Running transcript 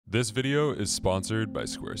This video is sponsored by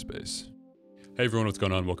Squarespace. Hey everyone, what's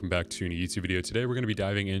going on? Welcome back to a new YouTube video. Today we're going to be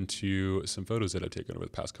diving into some photos that I've taken over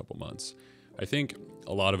the past couple months. I think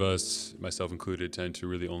a lot of us, myself included, tend to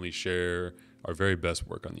really only share our very best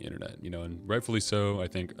work on the internet, and rightfully so. I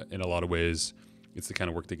think in a lot of ways, it's the kind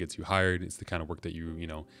of work that gets you hired. It's the kind of work that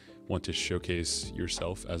you want to showcase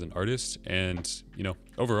yourself as an artist. And,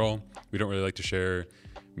 overall, we don't really like to share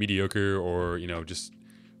mediocre or, just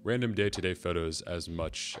random day-to-day photos as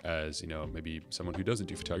much as, maybe someone who doesn't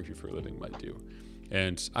do photography for a living might do.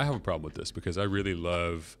 And I have a problem with this because I really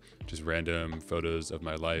love just random photos of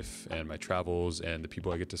my life and my travels and the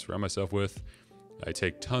people I get to surround myself with. I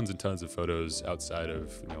take tons and tons of photos outside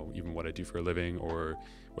of, even what I do for a living, or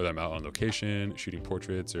whether I'm out on location, shooting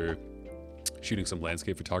portraits or shooting some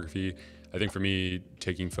landscape photography. I think for me,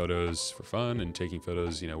 taking photos for fun and taking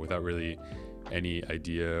photos, without really any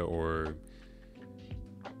idea or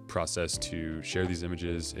process to share these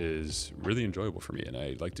images is really enjoyable for me, and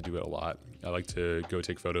I like to do it a lot. I like to go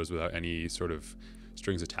take photos without any sort of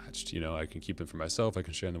strings attached. I can keep them for myself, I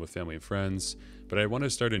can share them with family and friends, but I want to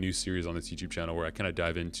start a new series on this YouTube channel where I kind of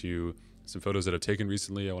dive into some photos that I've taken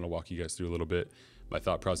recently. I want to walk you guys through a little bit my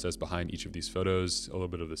thought process behind each of these photos, a little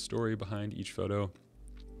bit of the story behind each photo,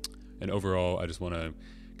 and overall I just want to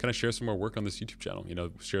kind of share some more work on this YouTube channel,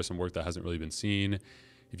 share some work that hasn't really been seen.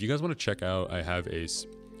 If you guys want to check out,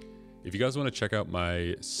 if you guys want to check out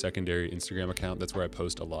my secondary Instagram account, that's where I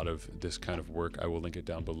post a lot of this kind of work. I will link it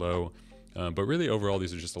down below. But really overall,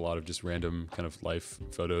 these are just a lot of just random kind of life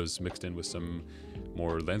photos mixed in with some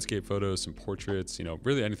more landscape photos, some portraits,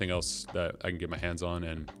 really anything else that I can get my hands on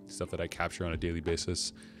and stuff that I capture on a daily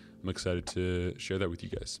basis. I'm excited to share that with you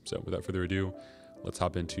guys. So without further ado, let's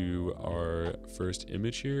hop into our first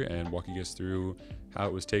image here and walk you guys through how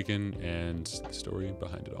it was taken and the story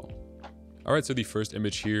behind it all. All right, so the first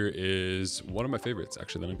image here is one of my favorites,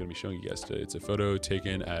 actually, that I'm going to be showing you guys today. It's a photo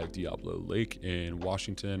taken at Diablo Lake in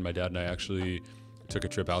Washington. My dad and I actually took a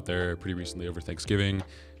trip out there pretty recently over Thanksgiving.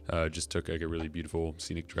 Just took like a really beautiful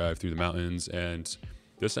scenic drive through the mountains, and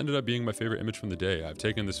this ended up being my favorite image from the day. I've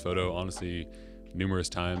taken this photo, honestly, numerous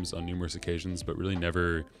times on numerous occasions, but really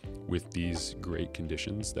never with these great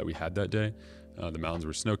conditions that we had that day. The mountains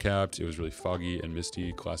were snow-capped, it was really foggy and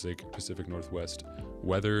misty, classic Pacific Northwest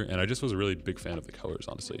weather, and I just was a really big fan of the colors,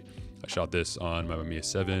 honestly. I shot this on my Mamiya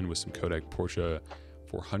 7 with some Kodak Porsche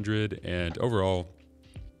 400, and overall,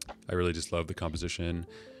 I really just love the composition,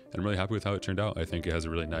 and I'm really happy with how it turned out. I think it has a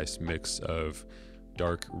really nice mix of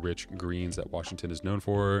dark, rich greens that Washington is known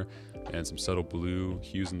for, and some subtle blue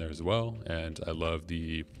hues in there as well. And I love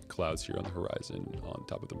the clouds here on the horizon on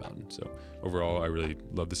top of the mountain. So overall, I really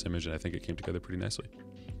love this image, and I think it came together pretty nicely.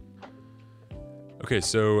 Okay,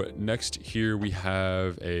 so next here we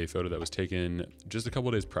have a photo that was taken just a couple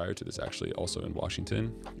of days prior to this, actually, also in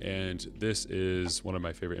Washington. And this is one of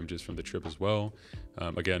my favorite images from the trip as well.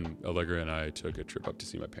 Again, Allegra and I took a trip up to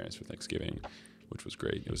see my parents for Thanksgiving, which was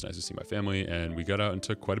great. It was nice to see my family, and we got out and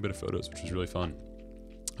took quite a bit of photos, which was really fun.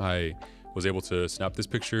 I was able to snap this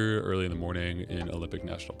picture early in the morning in Olympic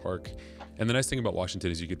National Park. And the nice thing about Washington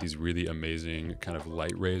is you get these really amazing kind of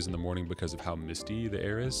light rays in the morning because of how misty the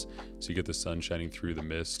air is. So you get the sun shining through the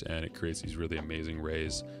mist, and it creates these really amazing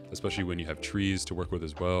rays, especially when you have trees to work with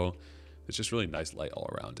as well. It's just really nice light all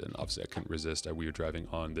around, and obviously I couldn't resist. We were driving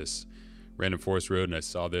on this random forest road, and I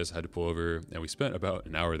saw this, I had to pull over, and we spent about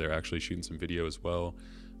an hour there actually shooting some video as well.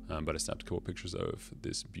 But I snapped a couple pictures of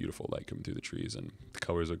this beautiful light coming through the trees, and the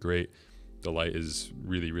colors are great. The light is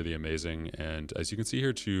really, really amazing. And as you can see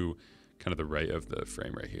here to kind of the right of the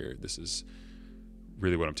frame right here, this is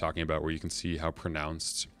really what I'm talking about, where you can see how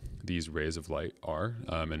pronounced these rays of light are.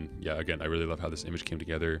 And yeah, again, I really love how this image came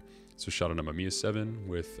together. So shot on a Mamiya 7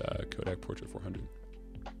 with Kodak Portrait 400.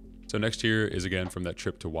 So next here is again from that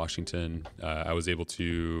trip to Washington. I was able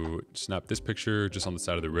to snap this picture just on the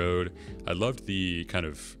side of the road. I loved the kind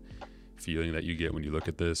of feeling that you get when you look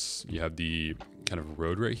at this. You have the kind of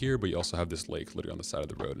road right here, but you also have this lake literally on the side of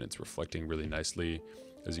the road, and it's reflecting really nicely.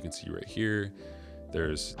 As you can see right here,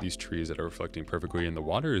 there's these trees that are reflecting perfectly, and the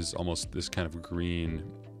water is almost this kind of green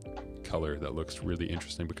color that looks really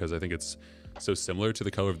interesting because I think it's so similar to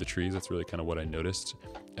the color of the trees. That's really kind of what I noticed.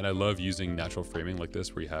 And I love using natural framing like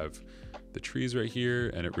this, where you have the trees right here,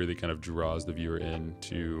 and it really kind of draws the viewer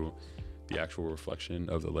into the actual reflection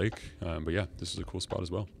of the lake. But yeah, this is a cool spot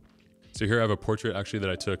as well. So here I have a portrait actually that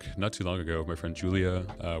I took not too long ago of my friend Julia.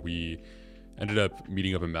 We ended up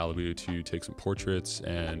meeting up in Malibu to take some portraits,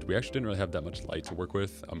 and we actually didn't really have that much light to work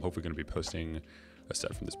with. I'm hopefully going to be posting a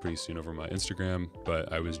set from this pretty soon over my Instagram,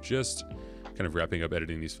 but I was just kind of wrapping up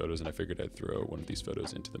editing these photos, and I figured I'd throw one of these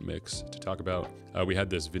photos into the mix to talk about. We had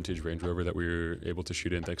this vintage Range Rover that we were able to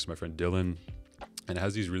shoot in thanks to my friend Dylan, and it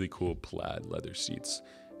has these really cool plaid leather seats.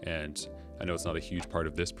 And I know it's not a huge part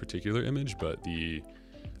of this particular image, but the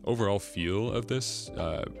overall feel of this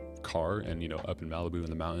car and, you know, up in Malibu in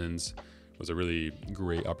the mountains was a really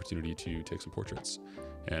great opportunity to take some portraits.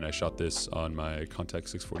 And I shot this on my Contax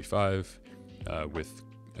 645 with,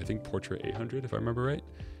 I think, Portrait 800, if I remember right.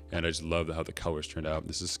 And I just love how the colors turned out.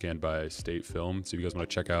 This is scanned by State Film. So if you guys want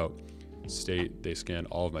to check out State, they scan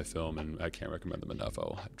all of my film, and I can't recommend them enough.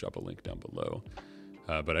 I'll drop a link down below.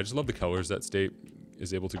 But I just love the colors that State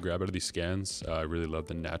is able to grab out of these scans. I really love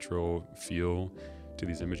the natural feel to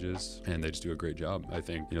these images, and they just do a great job. I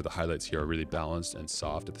think, you know, the highlights here are really balanced and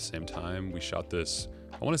soft at the same time. We shot this,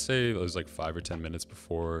 I want to say it was like 5 or 10 minutes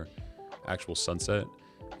before actual sunset.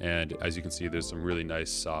 And as you can see, there's some really nice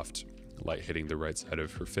soft light hitting the right side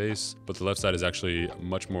of her face, but the left side is actually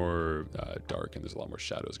much more dark, and there's a lot more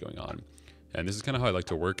shadows going on. And this is kind of how I like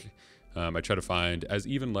to work. I try to find as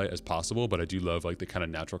even light as possible, but I do love like the kind of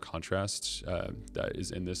natural contrast that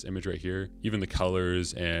is in this image right here. Even the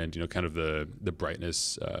colors and, you know, kind of the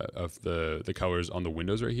brightness of the colors on the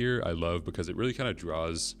windows right here, I love, because it really kind of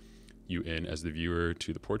draws you in as the viewer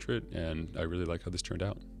to the portrait, and I really like how this turned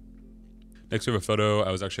out. Next we have a photo.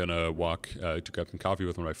 I was actually on a walk to grab some coffee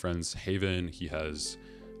with one of my friends, Haven. He has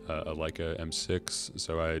a Leica M6,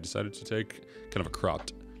 so I decided to take kind of a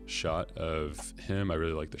cropped shot of him. I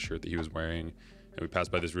really like the shirt that he was wearing, and we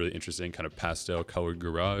passed by this really interesting kind of pastel colored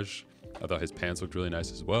garage. I thought his pants looked really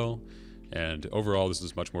nice as well, and overall this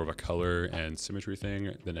is much more of a color and symmetry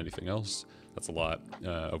thing than anything else. That's a lot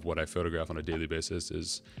of what I photograph on a daily basis,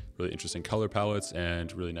 is really interesting color palettes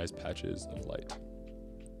and really nice patches of light.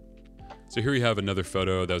 So here we have another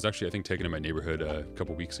photo that was actually, I think, taken in my neighborhood a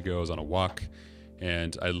couple weeks ago. I was on a walk,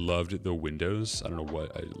 and I loved the windows. I don't know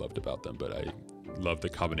what I loved about them, but I loved the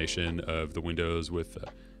combination of the windows with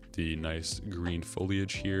the nice green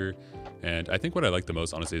foliage here. And I think what I like the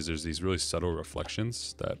most, honestly, is there's these really subtle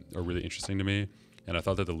reflections that are really interesting to me. And I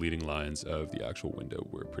thought that the leading lines of the actual window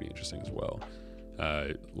were pretty interesting as well.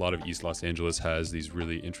 A lot of East Los Angeles has these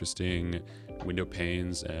really interesting window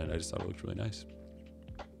panes, and I just thought it looked really nice.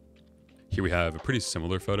 Here we have a pretty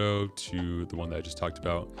similar photo to the one that I just talked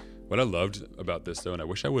about. What I loved about this though, and I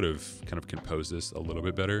wish I would have kind of composed this a little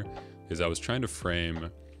bit better, is I was trying to frame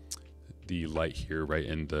the light here right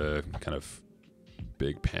in the kind of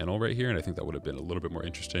big panel right here, and I think that would have been a little bit more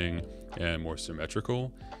interesting and more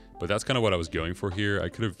symmetrical. But that's kind of what I was going for here. I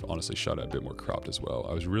could have honestly shot it a bit more cropped as well.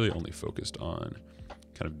 I was really only focused on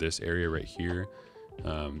kind of this area right here.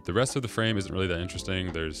 The rest of the frame isn't really that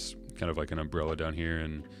interesting. There's kind of like an umbrella down here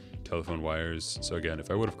and telephone wires. So again,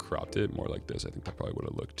 if I would have cropped it more like this, I think that probably would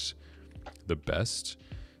have looked the best.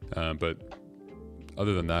 But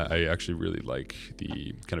other than that, I actually really like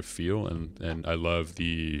the kind of feel, and I love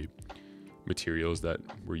the materials that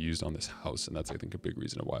were used on this house. And that's, I think, a big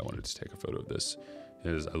reason why I wanted to take a photo of this.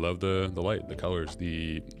 Is I love the light, the colors,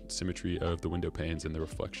 the symmetry of the window panes and the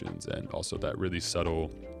reflections, and also that really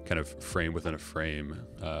subtle kind of frame within a frame,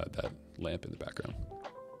 that lamp in the background.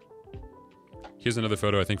 Here's another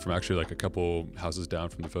photo, I think, from actually like a couple houses down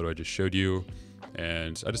from the photo I just showed you.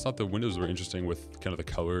 And I just thought the windows were interesting with kind of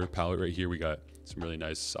the color palette right here. We got some really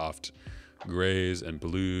nice soft grays and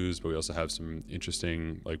blues, but we also have some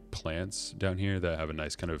interesting like plants down here that have a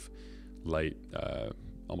nice kind of light,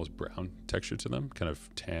 almost brown texture to them, kind of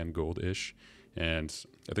tan gold-ish. And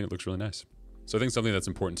I think it looks really nice. So I think something that's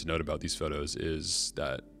important to note about these photos is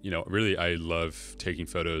that, you know, really I love taking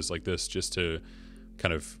photos like this just to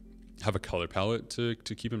kind of have a color palette to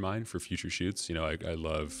keep in mind for future shoots. You know, I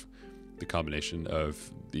love the combination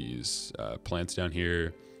of these plants down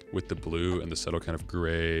here with the blue and the subtle kind of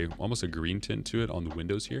gray, almost a green tint to it on the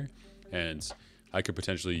windows here. And I could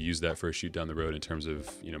potentially use that for a shoot down the road in terms of,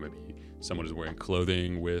 you know, maybe someone is wearing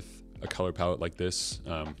clothing with a color palette like this.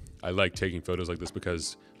 I like taking photos like this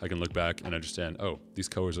because I can look back and understand, oh, these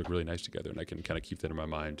colors look really nice together, and I can kind of keep that in my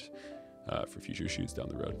mind for future shoots down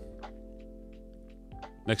the road.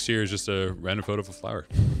 Next here is just a random photo of a flower.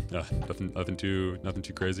 Nothing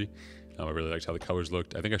too crazy. I really liked how the colors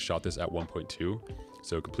looked. I think I shot this at 1.2,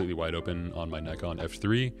 so completely wide open on my Nikon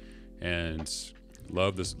F3, and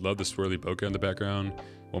love the swirly bokeh in the background.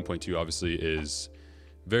 1.2 obviously is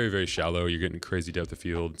very, very shallow. You're getting crazy depth of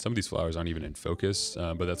field. Some of these flowers aren't even in focus,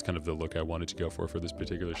 but that's kind of the look I wanted to go for this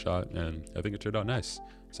particular shot, and I think it turned out nice.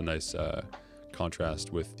 It's a nice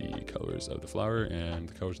contrast with the colors of the flower and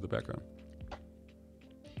the colors of the background.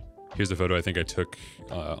 Here's the photo I think I took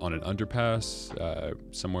on an underpass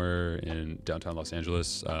somewhere in downtown Los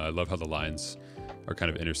Angeles. I love how the lines are kind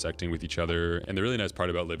of intersecting with each other. And the really nice part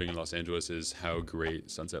about living in Los Angeles is how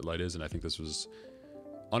great sunset light is. And I think this was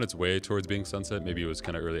on its way towards being sunset. Maybe it was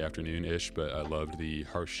kind of early afternoon-ish, but I loved the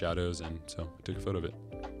harsh shadows, and so I took a photo of it.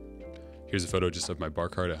 Here's a photo just of my bar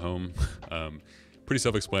cart at home. Pretty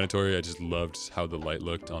self-explanatory. I just loved how the light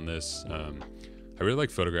looked on this. I really like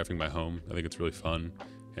photographing my home. I think it's really fun.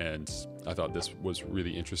 And I thought this was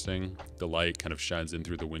really interesting. The light kind of shines in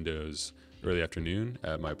through the windows early afternoon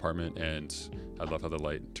at my apartment, and I love how the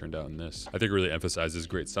light turned out in this. I think it really emphasizes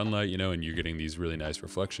great sunlight, you know, and you're getting these really nice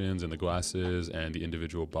reflections in the glasses and the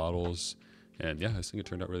individual bottles. And yeah, I just think it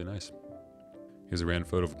turned out really nice. Here's a random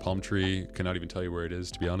photo of a palm tree. Cannot even tell you where it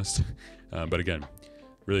is, to be honest. But again,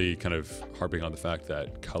 really kind of harping on the fact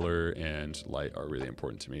that color and light are really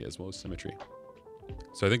important to me, as well as symmetry.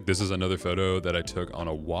 So I think this is another photo that I took on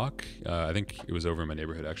a walk. I think it was over in my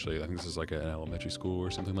neighborhood, actually. I think this is like an elementary school or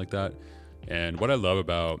something like that. And what I love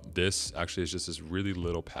about this actually is just this really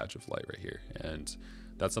little patch of light right here. And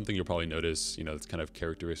that's something you'll probably notice, you know, it's kind of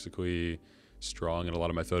characteristically strong in a lot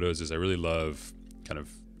of my photos, is I really love kind of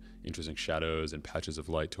interesting shadows and patches of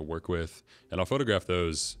light to work with. And I'll photograph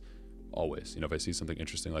those always. You know, if I see something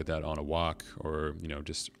interesting like that on a walk, or, you know,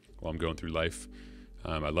 just while I'm going through life,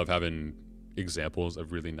 I love having examples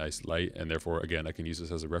of really nice light, and therefore, again, I can use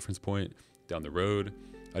this as a reference point down the road.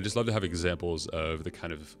 I just love to have examples of the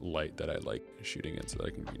kind of light that I like shooting in, so that I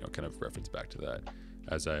can, you know, kind of reference back to that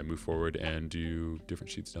as I move forward and do different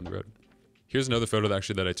shoots down the road. Here's another photo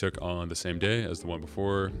that I took on the same day as the one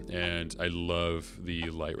before, and I love the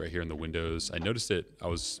light right here in the windows. I noticed it, I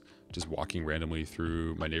was just walking randomly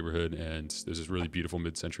through my neighborhood, and there's this really beautiful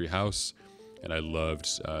mid-century house, and I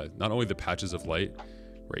loved not only the patches of light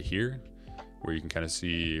right here, where you can kind of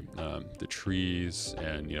see the trees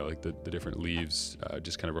and, you know, like the different leaves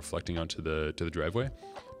just kind of reflecting onto the driveway.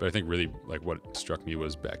 But I think really like what struck me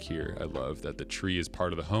was back here. I love that the tree is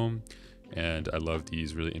part of the home, and I love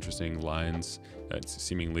these really interesting lines that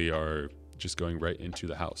seemingly are just going right into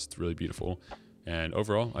the house. It's really beautiful. And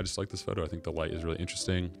overall, I just like this photo. I think the light is really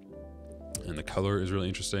interesting, and the color is really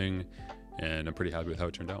interesting, and I'm pretty happy with how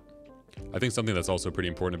it turned out. I think something that's also pretty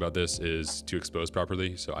important about this is to expose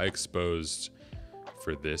properly. So I exposed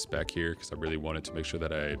for this back here because I really wanted to make sure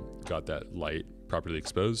that I got that light properly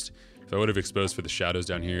exposed. If I would have exposed for the shadows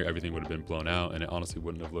down here, everything would have been blown out, and it honestly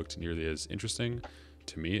wouldn't have looked nearly as interesting,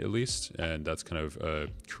 to me at least. And that's kind of a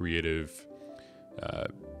creative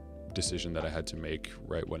decision that I had to make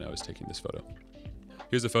right when I was taking this photo.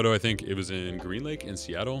 Here's a photo. I think it was in Green Lake in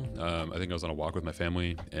Seattle. I think I was on a walk with my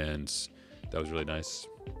family, and that was really nice,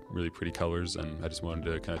 really pretty colors, and I just wanted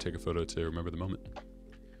to kind of take a photo to remember the moment.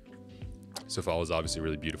 So fall is obviously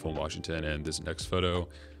really beautiful in Washington, and this next photo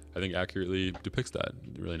I think accurately depicts that.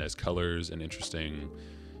 Really nice colors and interesting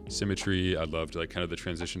symmetry. I loved like kind of the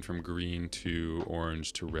transition from green to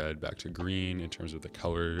orange to red back to green in terms of the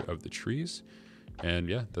color of the trees. And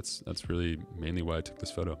yeah, that's really mainly why I took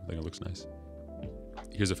this photo. I think it looks nice.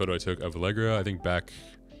 Here's a photo I took of Allegra. I think back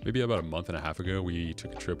maybe about a month and a half ago, we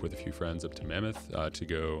took a trip with a few friends up to Mammoth to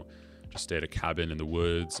go just stay at a cabin in the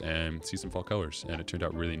woods and see some fall colors, and it turned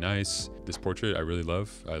out really nice. This portrait I really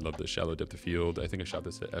love. I love the shallow depth of field. I think I shot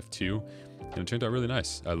this at f2, and it turned out really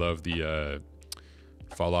nice. I love the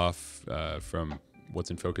fall off from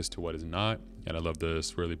what's in focus to what is not, and I love the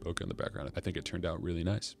swirly bokeh in the background. I think it turned out really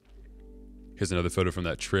nice. Here's another photo from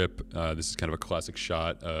that trip. This is kind of a classic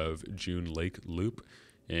shot of June Lake Loop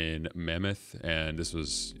in Mammoth, and this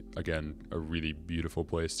was, again, a really beautiful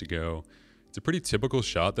place to go. It's a pretty typical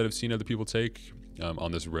shot that I've seen other people take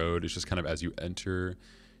on this road. It's just kind of as you enter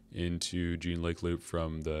into June Lake Loop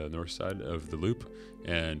from the north side of the loop,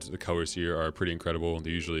 and the colors here are pretty incredible.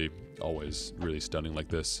 They're usually always really stunning like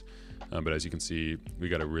this, but as you can see, we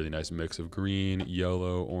got a really nice mix of green,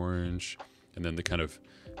 yellow, orange, and then the kind of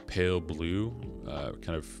pale blue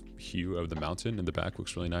kind of hue of the mountain in the back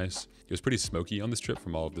looks really nice. It was pretty smoky on this trip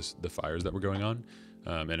from all of the fires that were going on.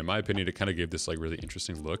 And in my opinion, it kind of gave this like really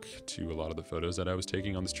interesting look to a lot of the photos that I was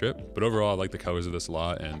taking on this trip. But overall, I like the colors of this a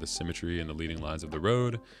lot and the symmetry and the leading lines of the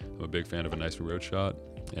road. I'm a big fan of a nice road shot,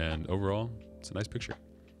 and overall, it's a nice picture.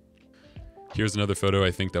 Here's another photo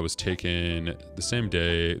I think that was taken the same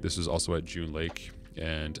day. This was also at June Lake,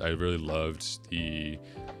 and I really loved the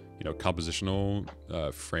compositional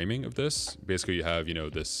framing of this. Basically, you have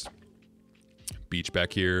this beach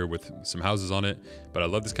back here with some houses on it, but I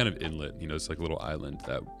love this kind of inlet. It's like a little island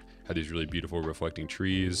that had these really beautiful reflecting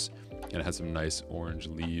trees, and it had some nice orange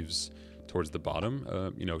leaves towards the bottom,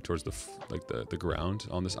 towards the ground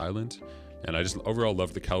on this island. And I just overall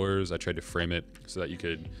love the colors. I tried to frame it so that you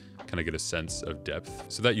could kind of get a sense of depth,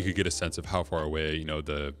 so that you could get a sense of how far away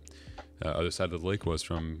the other side of the lake was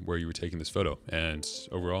from where you were taking this photo. And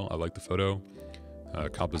overall, I like the photo.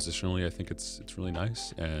 Compositionally, I think it's really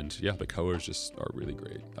nice. And yeah, the colors just are really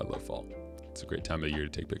great. I love fall. It's a great time of year to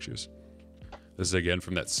take pictures. This is again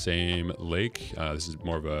from that same lake. This is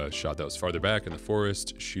more of a shot that was farther back in the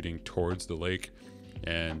forest, shooting towards the lake.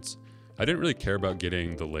 And I didn't really care about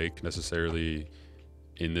getting the lake necessarily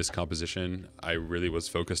in this composition. I really was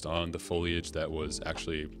focused on the foliage that was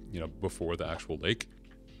actually, before the actual lake,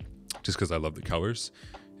 just because I love the colors.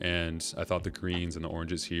 And I thought the greens and the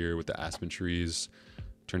oranges here with the aspen trees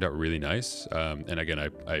turned out really nice. And again,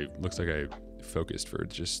 I looks like I focused for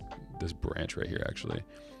just this branch right here, actually.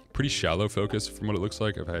 Pretty shallow focus from what it looks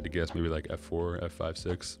like. If I had to guess, maybe like f4, f5,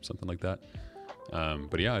 6, something like that.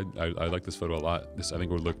 But yeah, I like this photo a lot. This I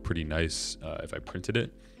think would look pretty nice if I printed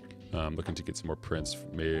it. Looking to get some more prints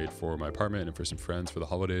made for my apartment and for some friends for the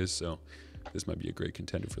holidays. So this might be a great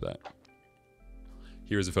contender for that.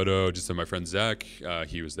 Here's a photo just of my friend Zach.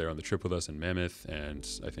 He was there on the trip with us in Mammoth, and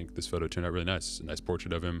I think this photo turned out really nice. A nice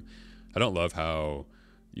portrait of him. I don't love how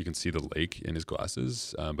you can see the lake in his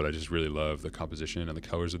glasses, but I just really love the composition and the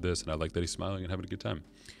colors of this, and I like that he's smiling and having a good time.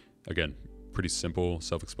 Again, pretty simple,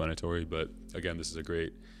 self-explanatory, but again, this is a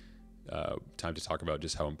great time to talk about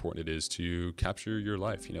just how important it is to capture your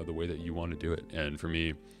life, the way that you want to do it. And for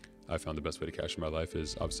me, I found the best way to capture my life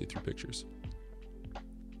is obviously through pictures.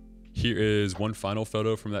 Here is one final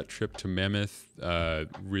photo from that trip to Mammoth.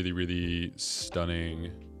 Really, really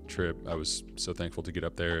stunning trip. I was so thankful to get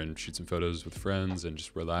up there and shoot some photos with friends and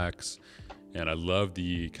just relax. And I love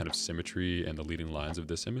the kind of symmetry and the leading lines of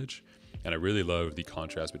this image. And I really love the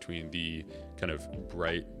contrast between the kind of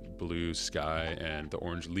bright blue sky and the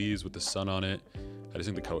orange leaves with the sun on it. I just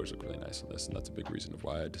think the colors look really nice on this, and that's a big reason of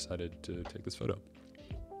why I decided to take this photo.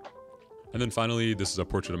 And then finally, this is a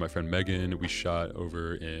portrait of my friend Megan. We shot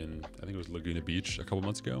over in, I think it was Laguna Beach a couple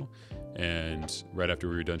months ago. And right after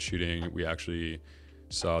we were done shooting, we actually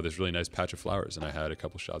saw this really nice patch of flowers, and I had a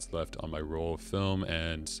couple shots left on my roll of film,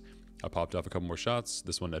 and I popped off a couple more shots.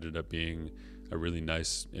 This one ended up being a really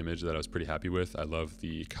nice image that I was pretty happy with. I love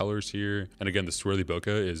the colors here. And again, the swirly bokeh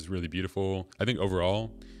is really beautiful. I think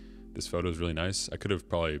overall, this photo is really nice. I could have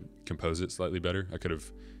probably composed it slightly better. I could have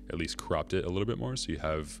at least cropped it a little bit more, so you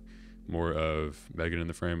have more of Megan in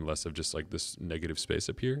the frame, less of just like this negative space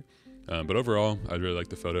up here. But overall, I really like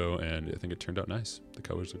the photo, and I think it turned out nice. The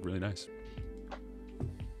colors look really nice.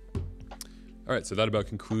 All right, so that about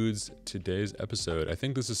concludes today's episode. I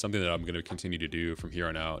think this is something that I'm going to continue to do from here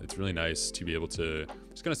on out. It's really nice to be able to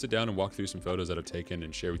just kind of sit down and walk through some photos that I've taken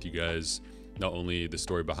and share with you guys not only the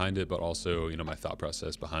story behind it, but also, my thought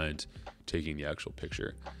process behind taking the actual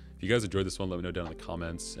picture. If you guys enjoyed this one, let me know down in the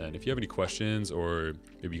comments. And if you have any questions, or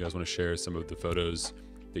maybe you guys want to share some of the photos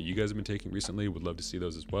that you guys have been taking recently, would love to see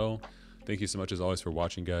those as well. Thank you so much as always for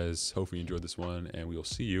watching, guys. Hopefully you enjoyed this one, and we will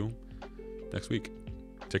see you next week.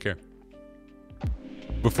 Take care.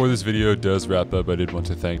 Before this video does wrap up, I did want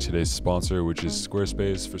to thank today's sponsor, which is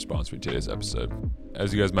Squarespace, for sponsoring today's episode.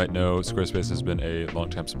 As you guys might know, Squarespace has been a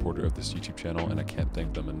longtime supporter of this YouTube channel, and I can't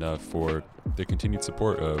thank them enough for their continued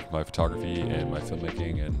support of my photography and my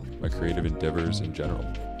filmmaking and my creative endeavors in general.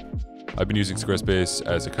 I've been using Squarespace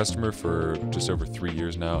as a customer for just over 3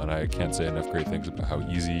 years now, and I can't say enough great things about how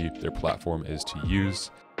easy their platform is to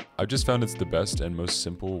use. I've just found it's the best and most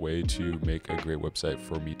simple way to make a great website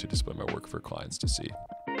for me to display my work for clients to see.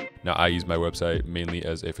 Now, I use my website mainly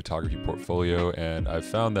as a photography portfolio, and I've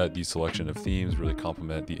found that the selection of themes really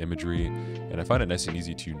complement the imagery, and I find it nice and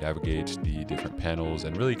easy to navigate the different panels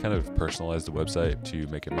and really kind of personalize the website to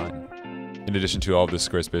make it mine. In addition to all of this,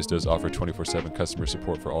 Squarespace does offer 24/7 customer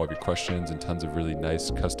support for all of your questions and tons of really nice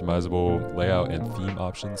customizable layout and theme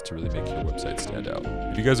options to really make your website stand out.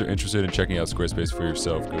 If you guys are interested in checking out Squarespace for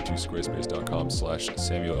yourself, go to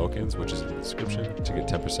squarespace.com/SamuelElkins, which is in the description, to get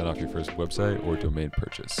 10% off your first website or domain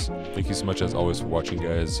purchase. Thank you so much as always for watching,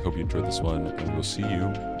 guys. Hope you enjoyed this one, and we'll see you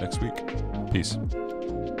next week. Peace.